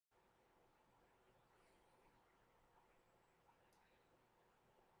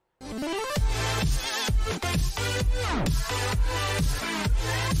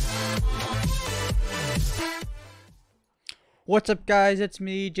What's up, guys? It's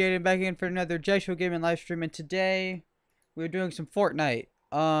me, Jaden, back again for another Jasho gaming live stream, and today we're doing some Fortnite.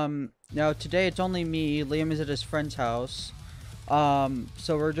 Now today it's only me. Liam is at his friend's house.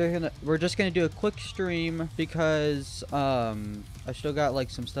 So we're just gonna do a quick stream because I still got like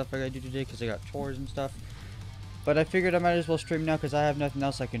some stuff I gotta do today because I got chores and stuff. But I figured I might as well stream now because I have nothing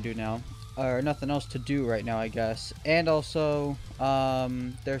else I can do now, or nothing else to do right now, I guess. And also,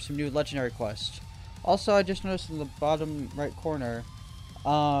 there's some new legendary quests. Also, I just noticed in the bottom right corner,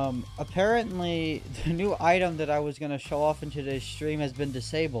 apparently the new item that I was going to show off in today's stream has been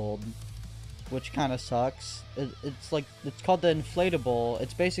disabled, which kind of sucks. It's called the Inflatable.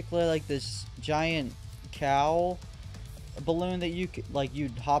 It's basically like this giant cow balloon that you could, like,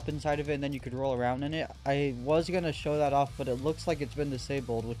 you'd hop inside of it and then you could roll around in it. I was going to show that off, but it looks like it's been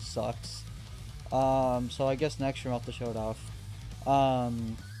disabled, which sucks. So I guess next stream I'll have to show it off.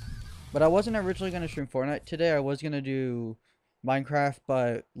 But I wasn't originally going to stream Fortnite today. I was going to do Minecraft,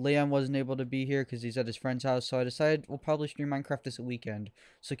 but Liam wasn't able to be here because he's at his friend's house. So I decided we'll probably stream Minecraft this weekend.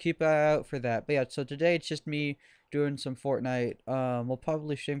 So keep an eye out for that. But yeah, so today it's just me doing some Fortnite. We'll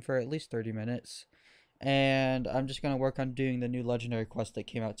probably stream for at least 30 minutes. And I'm just going to work on doing the new legendary quest that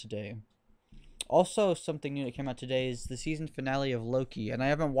came out today. Also, something new that came out today is the season finale of Loki. And I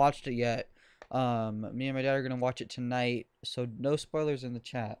haven't watched it yet. Me and my dad are going to watch it tonight. So no spoilers in the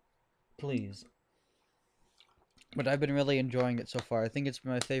chat, please. But I've been really enjoying it so far. I think it's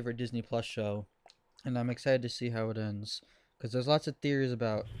my favorite Disney Plus show, and I'm excited to see how it ends, because there's lots of theories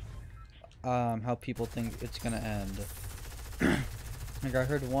about how people think it's gonna end. Like, I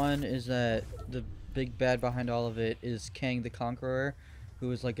heard one is that the big bad behind all of it is Kang the Conqueror,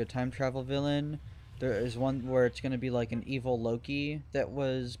 who is like a time travel villain. There is one where it's gonna be like an evil Loki that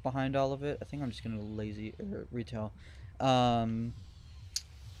was behind all of it. I think I'm just gonna retail.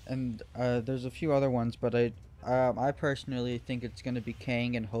 And there's a few other ones, but I personally think it's gonna be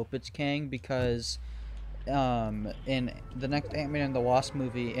Kang and hope it's Kang because in the next Ant-Man and the Wasp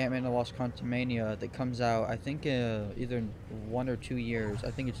movie, Ant-Man and the Wasp: Quantumania, that comes out, I think either 1 or 2 years.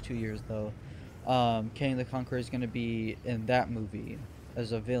 I think it's 2 years though. Kang the Conqueror is gonna be in that movie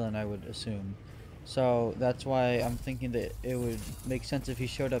as a villain, I would assume. So that's why I'm thinking that it would make sense if he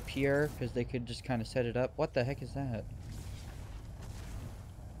showed up here, because they could just kind of set it up. What the heck is that?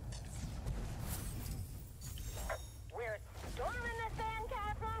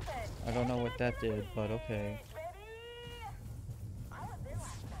 I don't know what that did, but okay.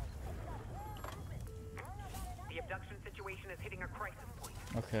 The abduction situation is hitting a crisis point.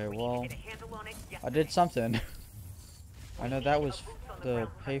 Okay, well, I did something. I know that was the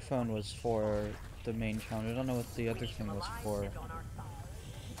payphone was for the main challenge. I don't know what the other thing was for.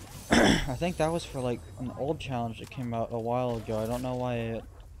 I think that was for like an old challenge that came out a while ago. I don't know why it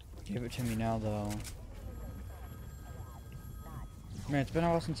gave it to me now though. Man, it's been a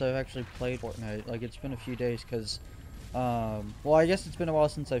while since I've actually played Fortnite. Like, it's been a few days because, well, I guess it's been a while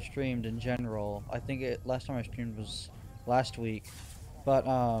since I've streamed in general. I think last time I streamed was last week. But,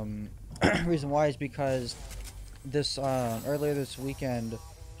 reason why is because this, earlier this weekend,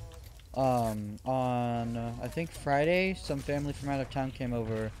 on, I think Friday, some family from out of town came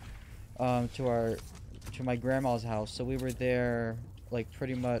over, to my grandma's house. So we were there, like,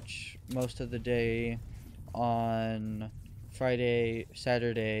 pretty much most of the day on Friday,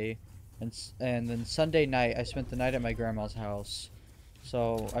 Saturday, and then Sunday night I spent the night at my grandma's house,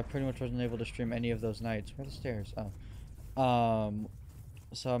 so I pretty much wasn't able to stream any of those nights. Where are the stairs? Oh,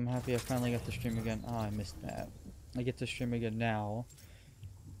 so I'm happy I finally got to stream again. Oh, I missed that. I get to stream again now.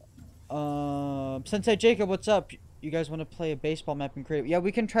 Sensei Jacob, what's up? You guys want to play a baseball map in creative? Yeah,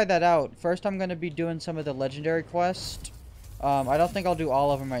 we can try that out. First, I'm gonna be doing some of the legendary quests. I don't think I'll do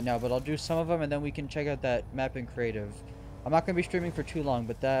all of them right now, but I'll do some of them, and then we can check out that map in creative. I'm not going to be streaming for too long,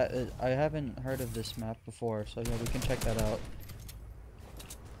 but I haven't heard of this map before, so yeah, we can check that out.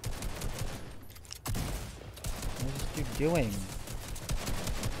 What is this dude doing?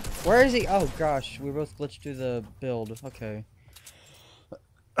 Where is he? Oh gosh, we both glitched through the build. Okay.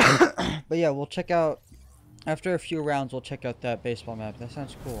 But yeah, we'll check out, after a few rounds, we'll check out that baseball map. That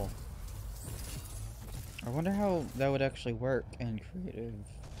sounds cool. I wonder how that would actually work in creative,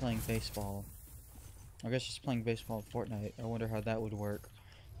 playing baseball. I guess just playing baseball in Fortnite. I wonder how that would work.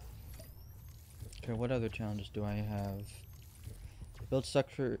 Okay, what other challenges do I have? Build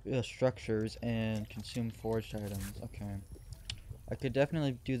structures and consume foraged items. Okay. I could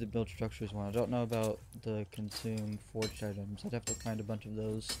definitely do the build structures one. I don't know about the consume foraged items. I'd have to find a bunch of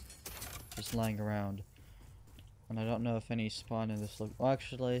those just lying around. And I don't know if any spawn in this well,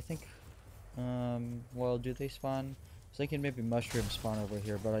 actually, I think, well, do they spawn? I was thinking maybe mushrooms spawn over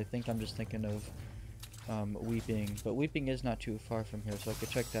here, but I think I'm just thinking of Weeping, but Weeping is not too far from here, so I could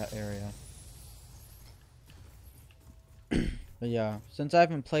check that area. But yeah, since I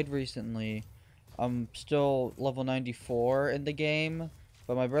haven't played recently, I'm still level 94 in the game,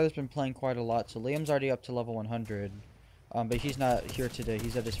 but my brother's been playing quite a lot, so Liam's already up to level 100. But he's not here today,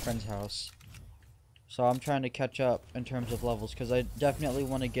 he's at his friend's house. So I'm trying to catch up in terms of levels, because I definitely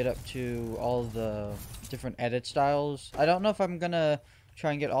want to get up to all the different edit styles. I don't know if I'm gonna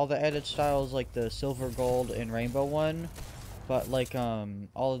try and get all the edit styles, like the silver, gold, and rainbow one, but like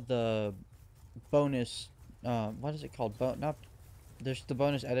all of the bonus, what is it called? There's the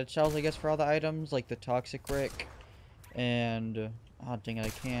bonus edit styles, I guess, for all the items, like the toxic Rick, and oh dang it, I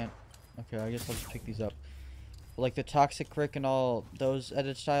can't. Okay, I guess I'll just pick these up. Like the toxic Rick and all those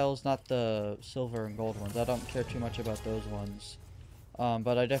edit styles, not the silver and gold ones. I don't care too much about those ones.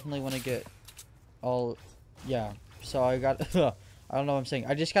 But I definitely want to get all, yeah. So I got, I don't know what I'm saying.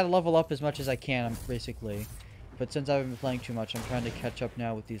 I just gotta level up as much as I can, basically. But since I haven't been playing too much, I'm trying to catch up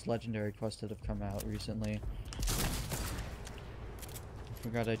now with these legendary quests that have come out recently. I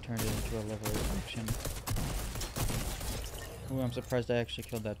forgot I turned it into a level 8 action. Ooh, I'm surprised I actually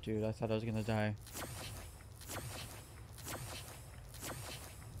killed that dude. I thought I was gonna die.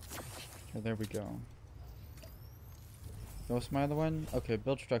 Okay, there we go. What's my other one? Okay,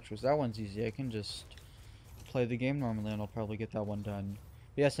 build structures. That one's easy. I can just play the game normally and I'll probably get that one done.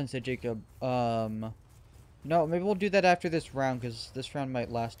 But yeah, Sensei Jacob, no, maybe we'll do that after this round, because this round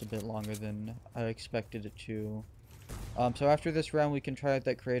might last a bit longer than I expected it to. So after this round, we can try out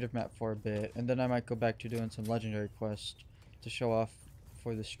that creative map for a bit, and then I might go back to doing some legendary quests to show off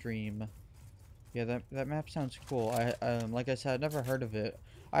for the stream. Yeah, that map sounds cool. Like I said, I've never heard of it.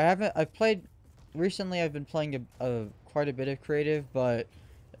 I've played, recently I've been playing quite a bit of creative, but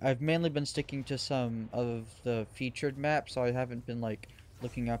I've mainly been sticking to some of the featured maps, so I haven't been, like,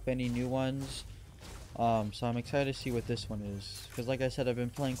 looking up any new ones. So I'm excited to see what this one is, because like I said, I've been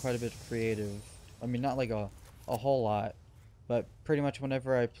playing quite a bit of creative. I mean, not like a whole lot, but pretty much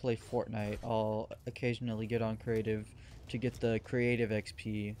whenever I play Fortnite, I'll occasionally get on creative to get the creative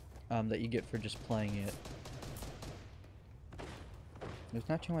XP that you get for just playing it. There's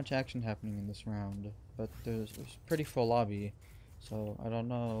not too much action happening in this round, but there's a pretty full lobby, so I don't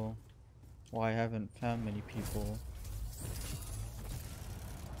know why I haven't found many people.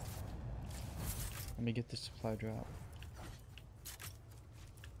 Let me get the supply drop.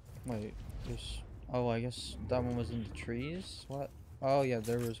 Wait, there's... Oh, I guess that one was in the trees? What? Oh yeah,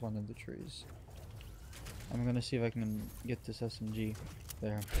 there was one in the trees. I'm gonna see if I can get this SMG.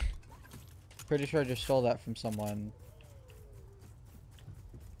 There. Pretty sure I just stole that from someone.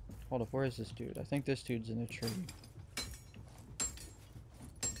 Hold up, where is this dude? I think this dude's in a tree.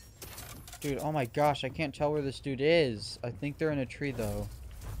 Dude, oh my gosh, I can't tell where this dude is. I think they're in a tree though.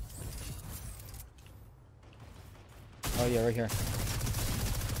 Oh yeah, right here.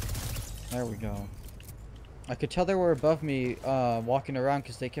 There we go. I could tell they were above me, walking around,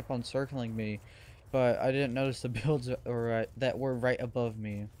 because they kept on circling me, but I didn't notice the builds that were right above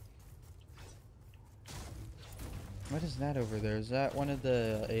me. What is that over there? Is that one of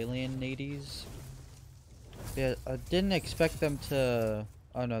the alien nadies? Yeah, I didn't expect them to...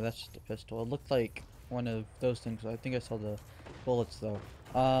 Oh no, that's just a pistol. It looked like one of those things. I think I saw the bullets though.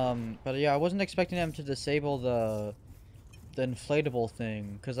 But yeah, I wasn't expecting them to disable the inflatable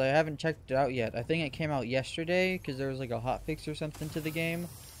thing, because I haven't checked it out yet. I think it came out yesterday, because there was like a hotfix or something to the game.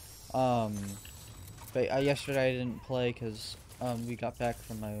 But yesterday I didn't play, because we got back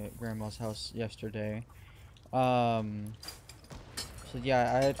from my grandma's house yesterday. So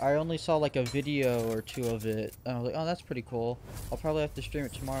yeah, I only saw like a video or two of it, and I was like, oh, that's pretty cool. I'll probably have to stream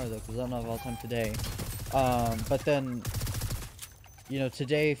it tomorrow though, because I don't have all the time today. But then, you know,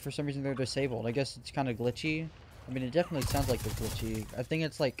 today for some reason they're disabled. I guess it's kind of glitchy. I mean, it definitely sounds like it's glitchy. I think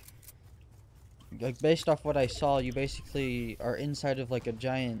it's like based off what I saw, you basically are inside of like a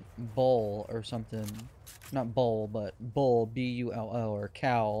giant bowl or something. Not bowl, but bull, B-U-L-L, or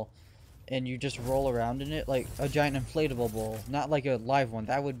cow. And you just roll around in it like a giant inflatable bowl. Not like a live one.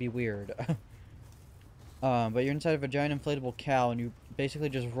 That would be weird. But you're inside of a giant inflatable cow and you basically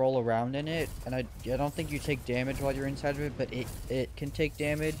just roll around in it. And I don't think you take damage while you're inside of it, but it can take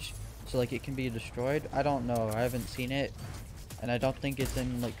damage. So like it can be destroyed. I don't know. I haven't seen it. And I don't think it's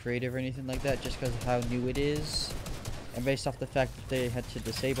in like creative or anything like that, just because of how new it is. And based off the fact that they had to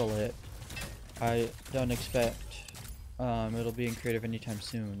disable it, I don't expect it'll be in creative anytime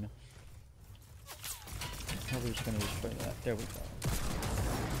soon. Probably just gonna destroy that. There we go.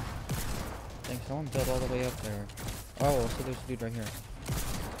 Thanks, someone built all the way up there. Oh, so there's a dude right here.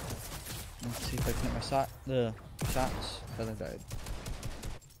 Let's see if I can hit my shots. The other died.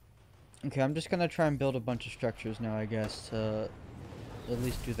 Okay, I'm just gonna try and build a bunch of structures now, I guess, to at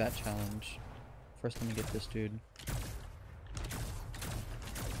least do that challenge. First, let me get this dude.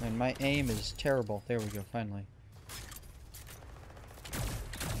 Man, my aim is terrible. There we go, finally.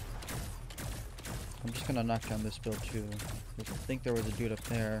 I'm just gonna knock down this build too, because I think there was a dude up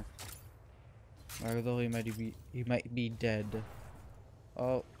there. Although he might be dead.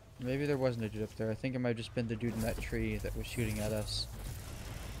 Oh, maybe there wasn't a dude up there. I think it might have just been the dude in that tree that was shooting at us.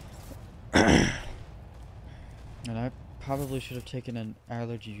 And I probably should have taken an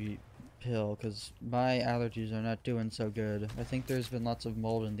allergy pill, because my allergies are not doing so good. I think there's been lots of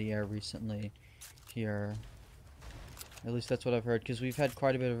mold in the air recently here. At least that's what I've heard, because we've had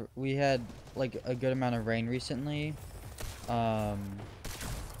quite a bit of... We had, like, a good amount of rain recently. But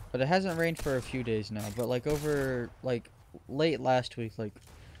it hasn't rained for a few days now. But, like, over, like, late last week, like,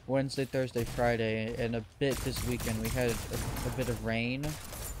 Wednesday, Thursday, Friday, and a bit this weekend, we had a bit of rain.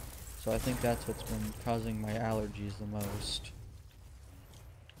 So I think that's what's been causing my allergies the most.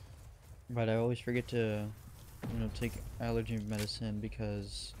 But I always forget to, you know, take allergy medicine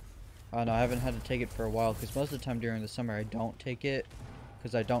because... I don't know, I haven't had to take it for a while, because most of the time during the summer I don't take it,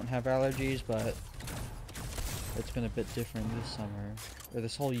 because I don't have allergies, but it's been a bit different this summer, or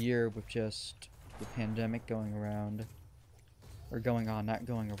this whole year with just the pandemic going around, or going on, not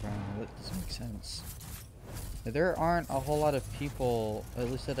going around. That doesn't make sense. There aren't a whole lot of people,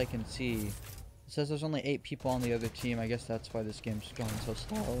 at least that I can see. It says there's only 8 people on the other team. I guess that's why this game's going so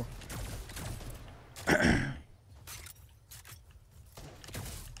slow.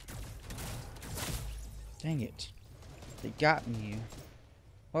 Dang it. They got me.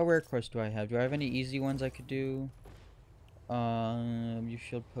 What rare quests do I have? Do I have any easy ones I could do? Use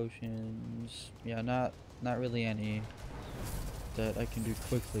shield potions. Yeah, not really any that I can do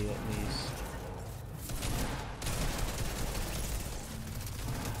quickly at least.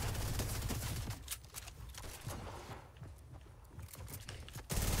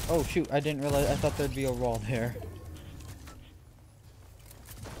 Oh shoot, I didn't realize, I thought there'd be a wall there.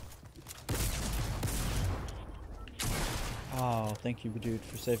 Oh, thank you, dude,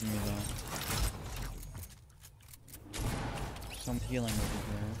 for saving me though. Some healing over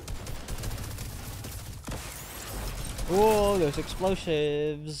here. Oh, there's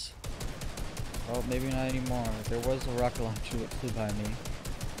explosives! Oh, maybe not anymore. There was a rocket launcher that flew by me.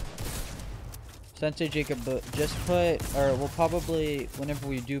 Sensei Jacob, just put, or we'll probably, whenever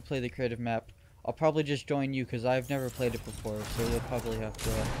we do play the creative map, I'll probably just join you because I've never played it before, so you'll probably have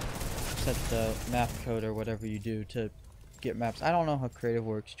to set the map code or whatever you do to get maps. I don't know how creative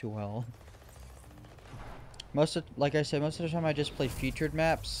works too well. Like I said, most of the time I just play featured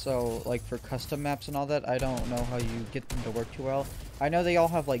maps, so like for custom maps and all that, I don't know how you get them to work too well. I know they all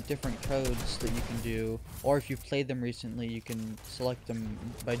have like different codes that you can do, or if you've played them recently, you can select them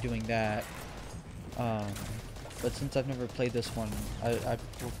by doing that. But since I've never played this one, I'll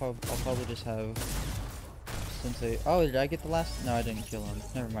probably just have Sensei. Oh, did I get the last? No, I didn't kill him.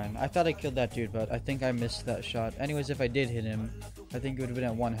 Never mind. I thought I killed that dude, but I think I missed that shot. Anyways, if I did hit him, I think it would have been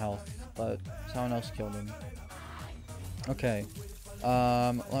at 1 health, but someone else killed him. Okay.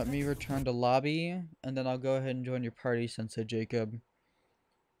 Let me return to lobby, and then I'll go ahead and join your party, Sensei Jacob.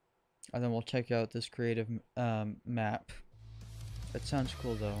 And then we'll check out this creative map. That sounds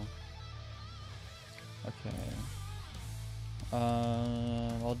cool, though. Okay.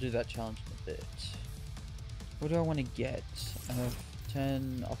 I'll do that challenge in a bit. What do I want to get? I have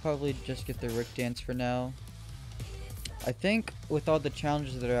 10. I'll probably just get the Rick Dance for now. I think with all the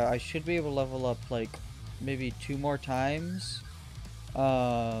challenges that are, I should be able to level up like maybe 2 more times.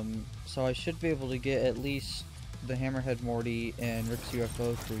 So I should be able to get at least the Hammerhead Morty and Rick's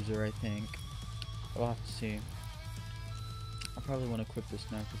UFO Cruiser, I think. I'll have to see. I probably want to equip this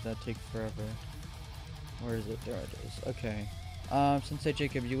now because that takes forever. Where is it? There it is. Okay. Sensei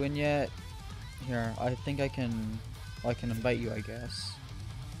Jacob, you in yet? Here, I think I can invite you, I guess.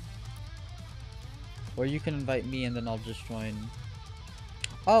 Or you can invite me and then I'll just join.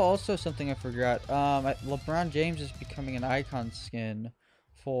 Oh, also something I forgot. LeBron James is becoming an icon skin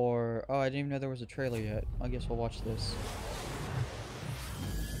for... Oh, I didn't even know there was a trailer yet. I guess we'll watch this.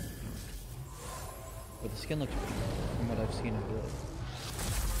 But the skin looks pretty cool from what I've seen of it.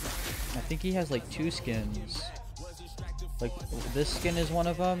 I think he has like 2 skins. Like this skin is one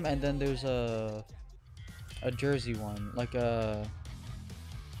of them, and then there's a jersey one, like a.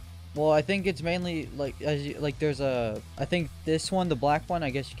 Well, I think it's mainly like there's a. I think this one, the black one. I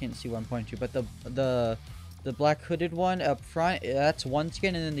guess you can't see what I'm pointing to, but the black hooded one up front, that's one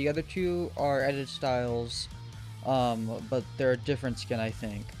skin, and then the other 2 are edited styles, but they're a different skin, I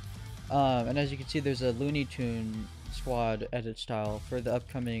think. And as you can see, there's a Looney Tune squad edit style for the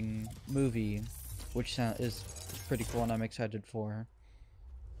upcoming movie, which is pretty cool and I'm excited for.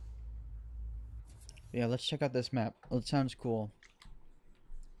 Yeah, let's check out this map. It sounds cool.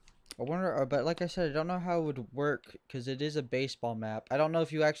 I wonder, but like I said, I don't know how it would work because it is a baseball map. I don't know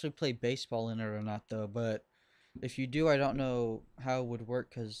if you actually play baseball in it or not though, but if you do, I don't know how it would work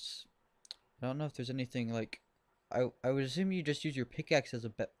because I don't know if there's anything like I would assume you just use your pickaxe as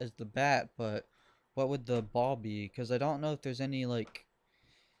as the bat, but what would the ball be? Because I don't know if there's any like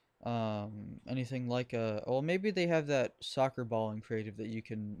anything like a, well, maybe they have that soccer ball in creative that you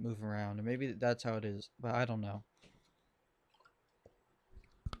can move around, and maybe that's how it is, but I don't know.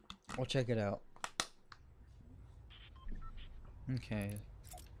 We'll check it out. Okay,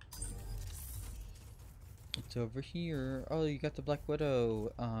 it's over here. Oh, you got the Black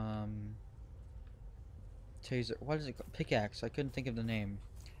Widow taser, what is it called? Pickaxe. I couldn't think of the name.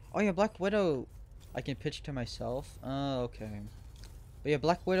 Oh yeah, Black Widow I can pitch to myself. Oh, okay. But yeah,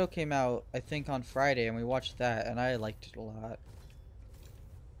 Black Widow came out, I think, on Friday, and we watched that, and I liked it a lot.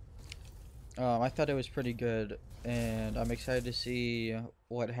 I thought it was pretty good, and I'm excited to see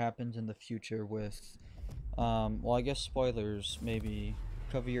what happens in the future with, well, I guess spoilers, maybe.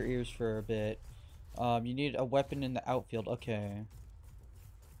 Cover your ears for a bit. You need a weapon in the outfield. Okay.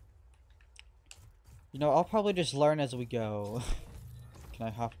 You know, I'll probably just learn as we go. Can I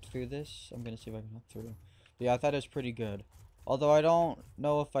hop through this? I'm gonna see if I can hop through. But yeah, I thought it was pretty good. Although I don't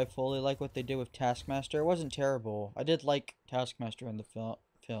know if I fully like what they did with Taskmaster. It wasn't terrible. I did like Taskmaster in the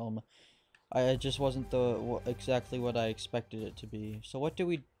film. It just wasn't exactly what I expected it to be. So what do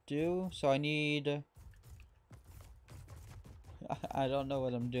we do? So I need... I don't know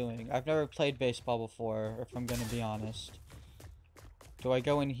what I'm doing. I've never played baseball before, if I'm gonna be honest. Do I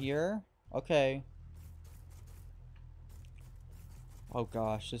go in here? Okay. Oh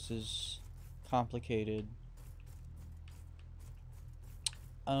gosh, this is complicated.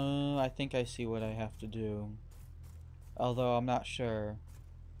 I think I see what I have to do. Although I'm not sure.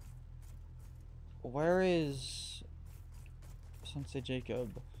 Where is Sensei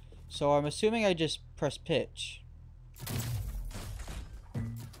Jacob? So I'm assuming I just press pitch.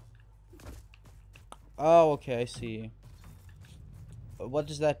 Oh, okay, I see. What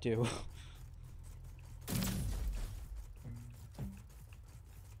does that do?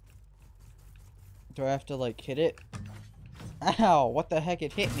 Do I have to like hit it? Ow, what the heck,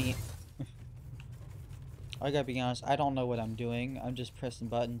 it hit me. I gotta be honest, I don't know what I'm doing. I'm just pressing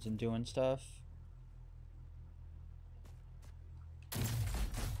buttons and doing stuff.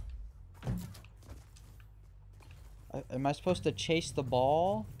 Am I supposed to chase the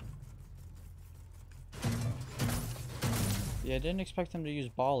ball? Yeah, I didn't expect them to use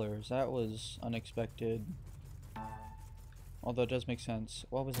ballers. That was unexpected. Although it does make sense.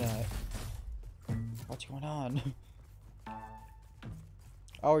 What was that? What's going on?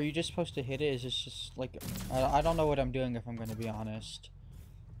 Oh, are you just supposed to hit it? Is this just like... I don't know what I'm doing if I'm gonna be honest.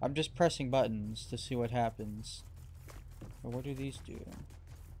 I'm just pressing buttons to see what happens. But what do these do?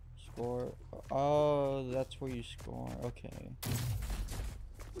 Score... Oh, that's where you score. Okay.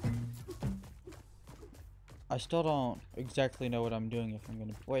 I still don't exactly know what I'm doing if I'm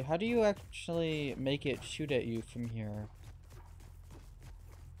gonna... Wait, how do you actually make it shoot at you from here?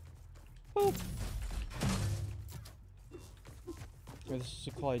 Boop! Oh, this is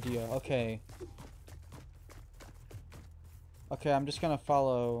a cool idea. Okay. Okay, I'm just gonna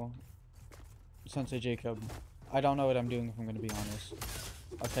follow Sensei Jacob. I don't know what I'm doing if I'm gonna be honest.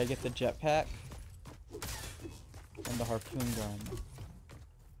 Okay, get the jetpack. And the harpoon gun.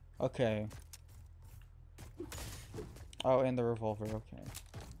 Okay. Oh, and the revolver, okay.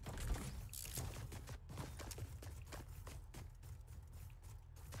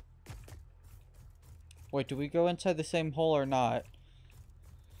 Wait, do we go inside the same hole or not?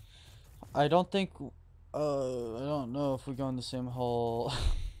 I don't think... I don't know if we go in the same hole.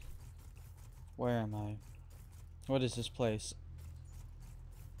 Where am I? What is this place?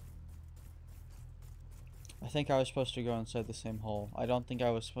 I think I was supposed to go inside the same hole. I don't think I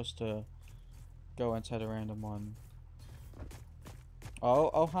was supposed to go inside a random one.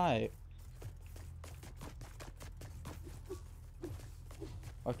 Oh, hi.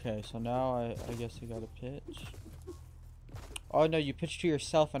 Okay, so now I guess I gotta pitch. Oh no, you pitch to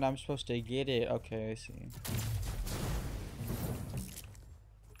yourself and I'm supposed to get it. Okay, I see.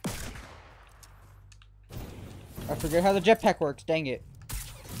 I forget how the jetpack works, dang it.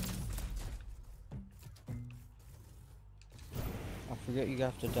 I forget you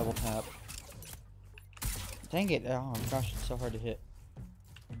have to double tap. Dang it, oh gosh, it's so hard to hit.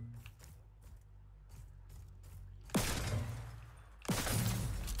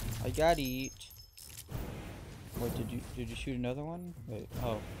 I gotta eat. Wait, did you shoot another one? Wait,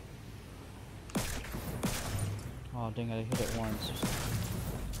 oh. Oh dang it, I hit it once.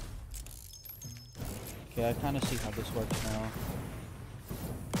 Okay, I kinda see how this works now.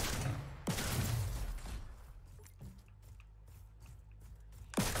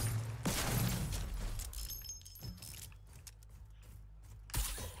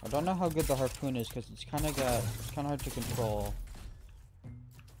 I don't know how good the harpoon is because it's kind of hard to control.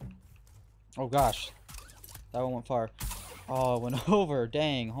 Oh gosh, that one went far. Oh, it went over.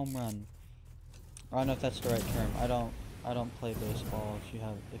 Dang, home run. I don't know if that's the right term. I don't play baseball.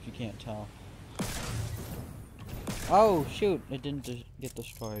 If you can't tell. Oh shoot! It didn't get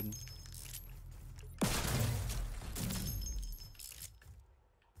destroyed.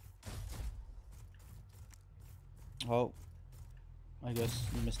 Oh, I guess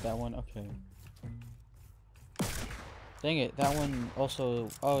you missed that one. Okay. Dang it! That one also.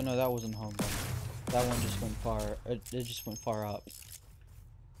 Oh no, that wasn't home run. That one just went far. It just went far up.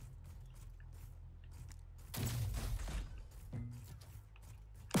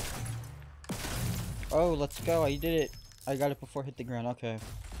 Oh, let's go. I did it. I got it before it hit the ground. Okay.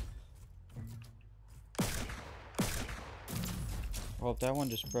 Well, that one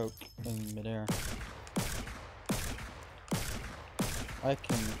just broke in midair. I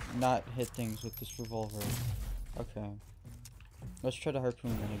can not hit things with this revolver. Okay. Let's try to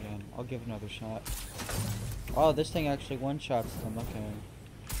harpoon it again. I'll give it another shot. Oh, this thing actually one-shots them. Okay.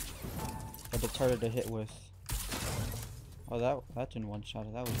 But it's harder to hit with. Oh, that didn't one-shot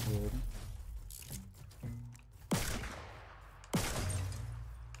it. That was weird.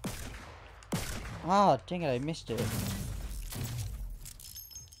 Ah, dang it, I missed it.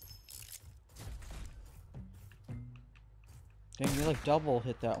 Dang, you like double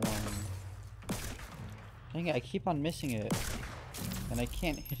hit that one. Dang it, I keep on missing it. And I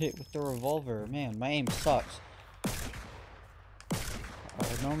can't hit it with the revolver. Man, my aim sucks.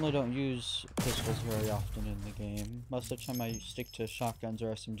 I normally don't use pistols very often in the game. Most of the time I stick to shotguns or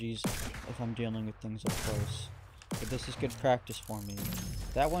SMGs if I'm dealing with things up close. But this is good practice for me.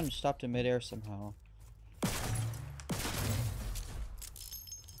 That one stopped in midair somehow.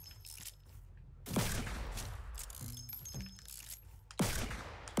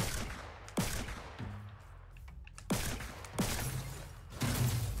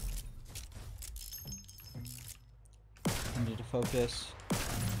 I need to focus.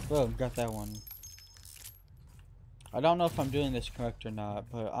 Boom, got that one. I don't know if I'm doing this correct or not,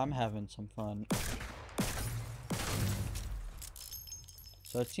 but I'm having some fun.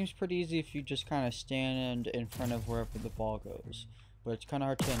 So it seems pretty easy if you just kind of stand in front of wherever the ball goes. But it's kind of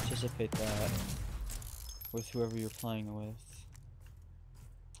hard to anticipate that with whoever you're playing with.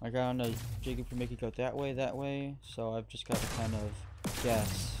 Like, I don't know, Jacob can make it go that way, so I've just got to kind of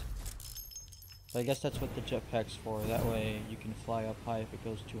guess. But I guess that's what the jetpack's for, that way you can fly up high if it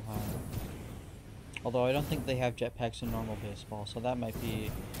goes too high. Although I don't think they have jetpacks in normal baseball, so that might be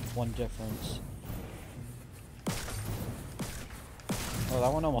one difference. Oh,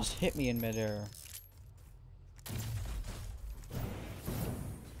 that one almost hit me in midair.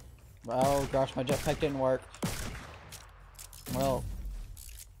 Oh gosh, my jetpack didn't work. Well,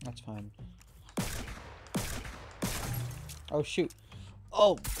 that's fine. Oh shoot.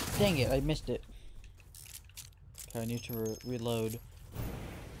 Oh, dang it, I missed it. Okay, I need to reload.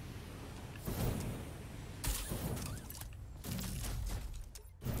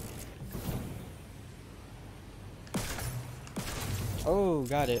 Oh,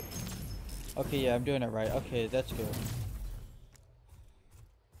 got it. Okay, yeah, I'm doing it right. Okay, that's good.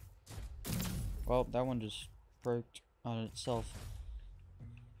 Well, that one just broke on itself.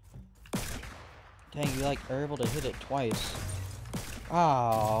 Dang, you like are able to hit it twice.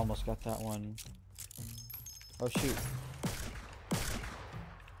 Ah, almost got that one. Oh shoot.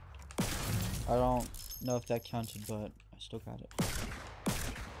 I don't know if that counted, but I still got it.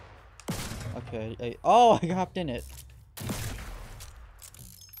 Okay, oh, I hopped in it.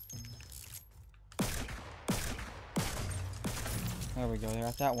 There we go, they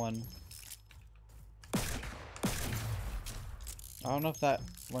got that one. I don't know if that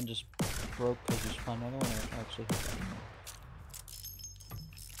one just broke because you spawned another one or actually hit that one.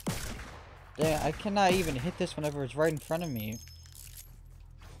 Dang, I cannot even hit this whenever it's right in front of me.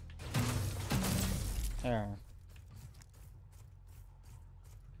 There.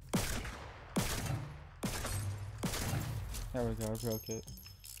 There we go, I broke it.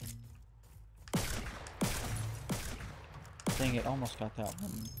 Dang it, almost got that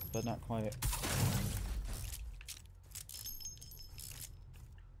one, but not quite.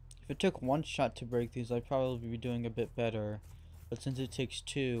 If it took one shot to break these, I'd probably be doing a bit better. But since it takes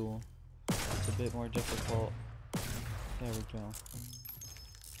two, it's a bit more difficult. There we go.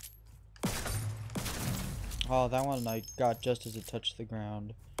 Oh, that one I got just as it touched the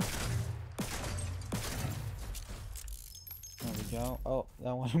ground. There we go. Oh,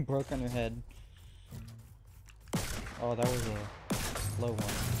 that one broke on your head. Oh, that was a low one.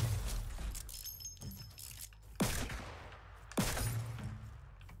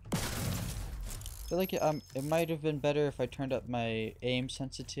 I feel like it might have been better if I turned up my aim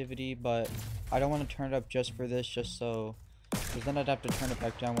sensitivity, but I don't want to turn it up just for this, just so... Because then I'd have to turn it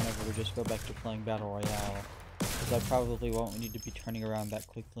back down whenever we just go back to playing Battle Royale. Because I probably won't need to be turning around that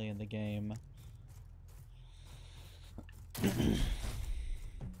quickly in the game.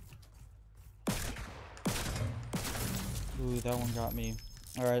 Ooh, that one got me.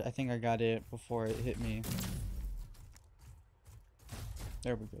 Alright, I think I got it before it hit me.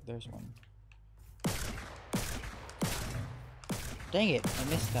 There we go, there's one. Dang it, I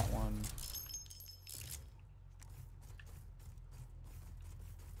missed that one.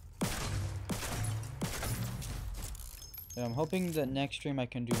 And I'm hoping that next stream I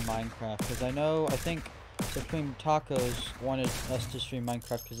can do Minecraft, because I think Supreme Tacos wanted us to stream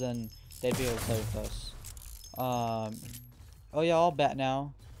Minecraft, because then they'd be able to play with us. Oh yeah, I'll bet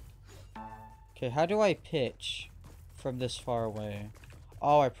now. Okay, how do I pitch from this far away?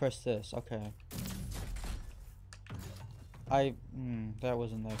 Oh, I pressed this, okay. That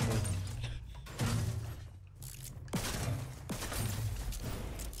wasn't that good.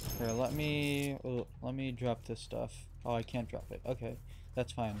 Here, let me drop this stuff. Oh, I can't drop it. Okay,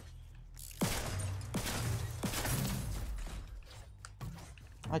 that's fine.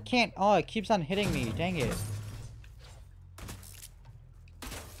 I can't. Oh, it keeps on hitting me. Dang it.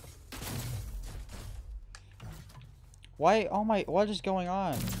 Why? Oh my, what is going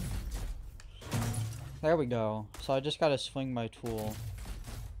on? There we go. So I just gotta swing my tool.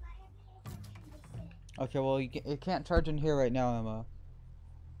 Okay, well, it can't charge in here right now, Emma.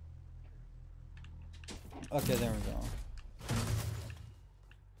 Okay, there we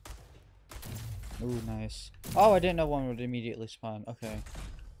go. Ooh, nice. Oh, I didn't know one would immediately spawn. Okay.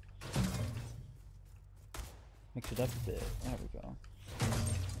 Mix it up a bit. There we go.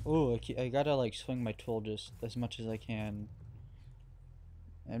 Ooh, I gotta like swing my tool just as much as I can.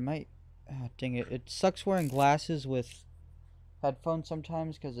 And my... dang it. It sucks wearing glasses with headphones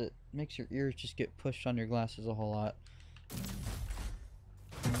sometimes because it makes your ears just get pushed on your glasses a whole lot.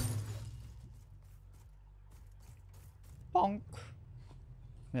 Bonk.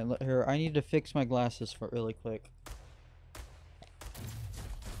 Man, look here. I need to fix my glasses for really quick.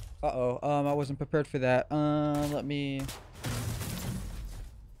 Uh-oh. I wasn't prepared for that. Let me...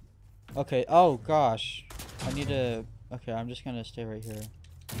 Okay. Oh, gosh. I need to... Okay, I'm just gonna stay right here.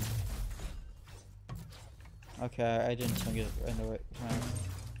 Okay, I didn't swing it in the right time.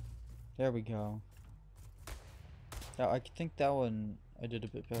 There we go. I think that one I did a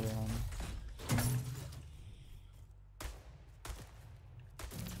bit better on.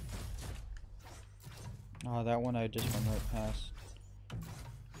 Oh, that one I just went right past.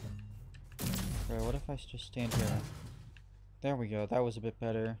 Okay, what if I just stand here? There we go, that was a bit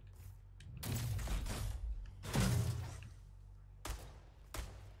better.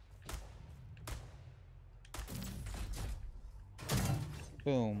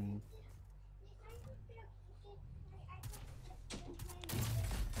 Boom.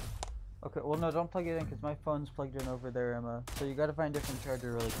 Okay, well no, don't plug it in because my phone's plugged in over there, Emma. So you gotta find a different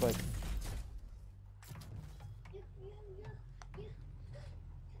charger really quick.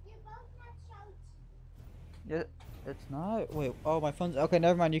 Yeah, it's not? Wait, oh my phone's... Okay,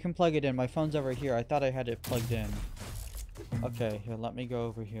 never mind, you can plug it in. My phone's over here. I thought I had it plugged in. Okay, here, let me go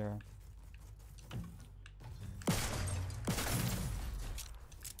over here.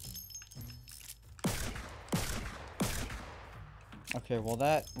 Okay, well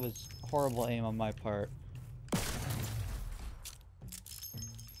that was horrible aim on my part.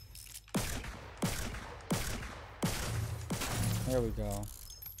 There we go.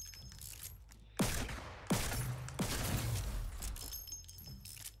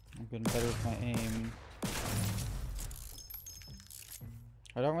 I'm getting better with my aim.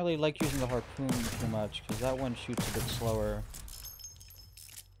 I don't really like using the harpoon too much because that one shoots a bit slower.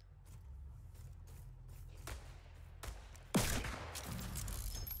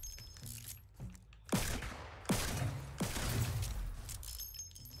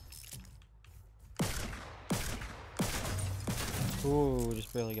 Ooh,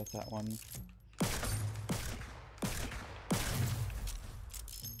 just barely got that one.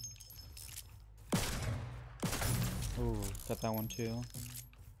 Ooh, got that one too.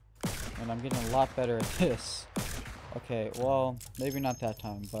 And I'm getting a lot better at this. Okay, well, maybe not that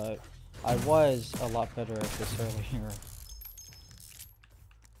time, but I was a lot better at this earlier.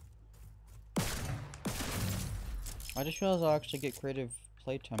 I just realized I'll actually get creative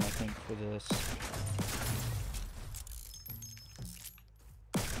playtime, I think, for this.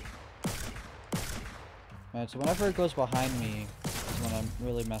 Man, so whenever it goes behind me is when I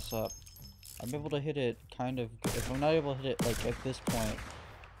really mess up. I'm able to hit it kind of, if I'm not able to hit it like at this point,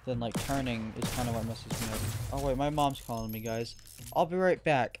 then like turning is kind of what messes me up. Oh wait, my mom's calling me, guys. I'll be right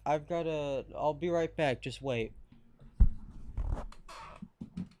back. I'll be right back, just wait.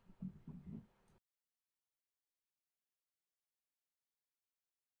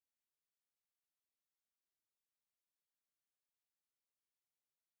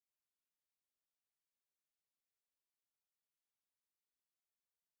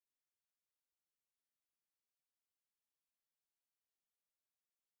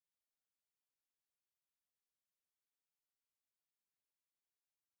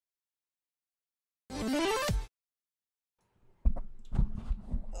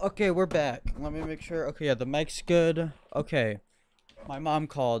 Okay, we're back. Let me make sure. Okay, yeah, the mic's good. Okay. My mom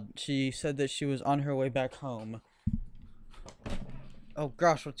called. She said that she was on her way back home. Oh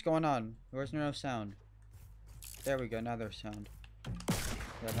gosh, what's going on? Where's no sound? There we go, now there's sound.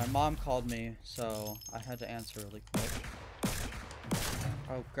 Yeah, my mom called me, so I had to answer really quick.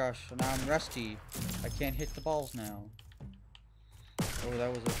 Oh gosh, now I'm rusty. I can't hit the balls now. Oh, that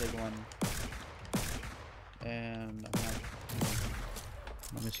was a big one. And I'm not...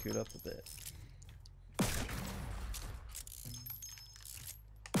 Let me scoot up a bit.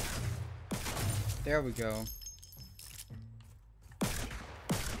 There we go.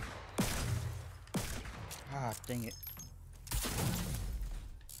 Ah, dang it.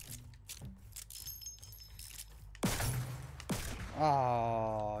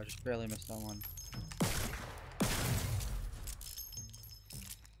 Oh, I just barely missed that one.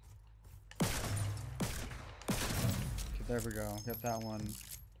 Okay, there we go. Got that one.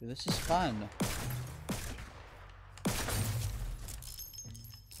 Dude, this is fun.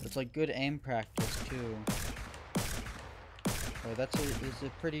 It's like good aim practice too. That's a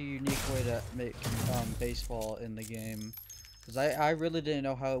pretty unique way to make baseball in the game. Because I really didn't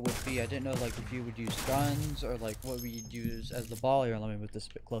know how it would be. I didn't know like if you would use guns or like what we'd use as the ball. Here, let me move this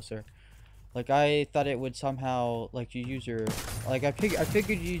a bit closer. Like I thought it would somehow like you use your like I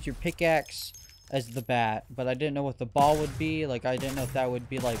figured you use your pickaxe as the bat, but I didn't know what the ball would be. Like I didn't know if that would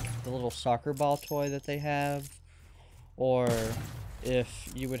be like the little soccer ball toy that they have, or if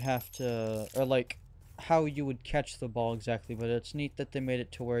you would have to, or like how you would catch the ball exactly. But it's neat that they made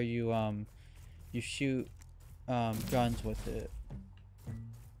it to where you you shoot guns with it.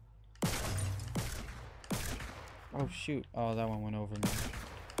 Oh shoot! Oh, that one went over me.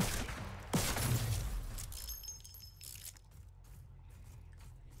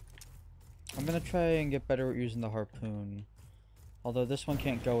 I'm gonna try and get better at using the harpoon. Although this one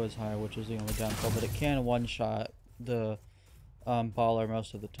can't go as high, which is the only downfall, but it can one-shot the baller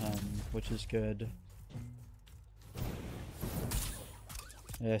most of the time, which is good.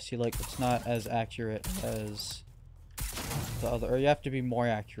 Yeah, see, like, it's not as accurate as the other, or you have to be more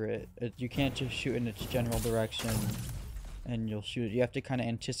accurate. You can't just shoot in its general direction and you'll shoot. You have to kind of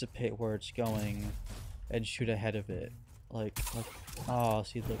anticipate where it's going and shoot ahead of it. Like, oh,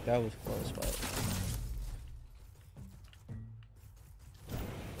 see, look, that was close, but...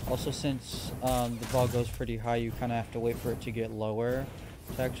 Also, since the ball goes pretty high, you kind of have to wait for it to get lower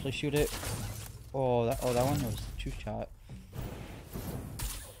to actually shoot it. Oh, that one was two-shot.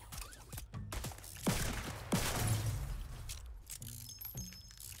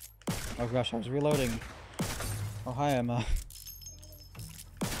 Oh gosh, I was reloading. Oh, hi, Emma.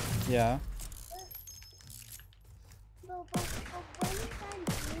 Yeah.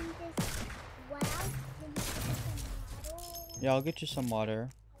 Yeah, I'll get you some water.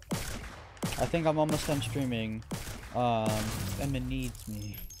 I think I'm almost done streaming. Emma needs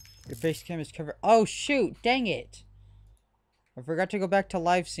me. Your face cam is covered. Oh shoot! Dang it! I forgot to go back to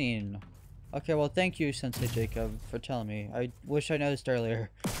live scene. Okay, well thank you, Sensei Jacob, for telling me. I wish I noticed earlier.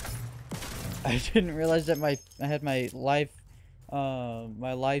 I didn't realize that I had my live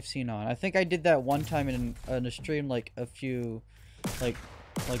scene on. I think I did that one time in a stream like a few, like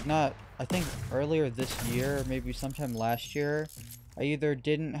not, I think earlier this year, or maybe sometime last year. I either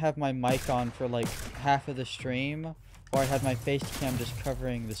didn't have my mic on for like half of the stream, or I had my face cam just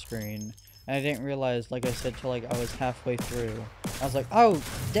covering the screen. And I didn't realize, like I said, till like I was halfway through. I was like, oh,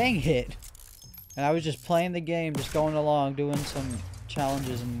 dang it! And I was just playing the game, just going along, doing some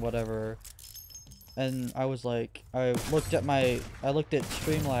challenges and whatever. And I was like, I looked at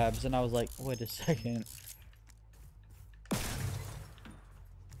Streamlabs and I was like, wait a second.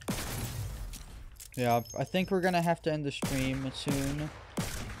 Yeah, I think we're gonna have to end the stream soon.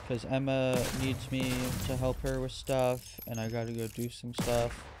 because Emma needs me to help her with stuff, and I gotta go do some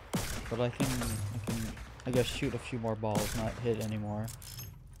stuff. But I can, I guess, shoot a few more balls, not hit anymore.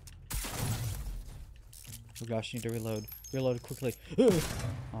 Oh gosh, I need to reload. Reload quickly. Oh,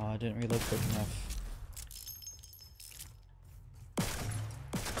 I didn't reload quick enough.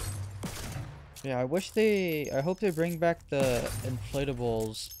 Yeah, I hope they bring back the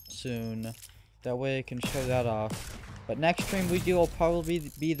inflatables soon. That way I can show that off. But next stream we do will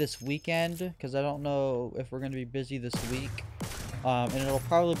probably be this weekend, because I don't know if we're going to be busy this week. And it'll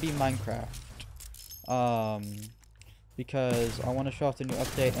probably be Minecraft. Because I want to show off the new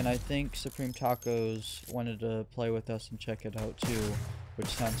update, and I think Supreme Tacos wanted to play with us and check it out too, which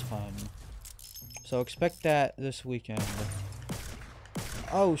sounds fun. So expect that this weekend.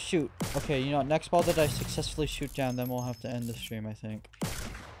 Oh, shoot. Okay, you know, next ball that I successfully shoot down, then we'll have to end the stream, I think.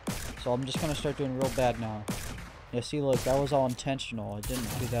 So I'm just gonna start doing real bad now. Yeah, see, look, that was all intentional. I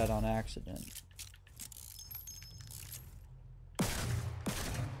didn't do that on accident.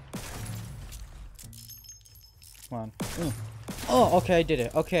 Come on. Oh, okay, I did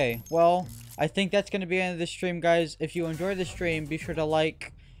it. Okay, well, I think that's gonna be the end of the stream, guys. If you enjoyed the stream, be sure to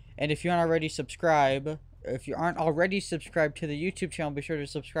like, and if you aren't already subscribed, if you aren't already subscribed to the YouTube channel, be sure to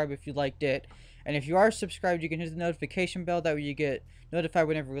subscribe if you liked it. And if you are subscribed, you can hit the notification bell. That way you get notified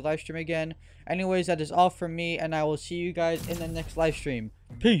whenever we live stream again. Anyways, that is all from me, and I will see you guys in the next live stream.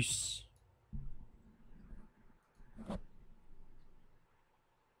 Peace!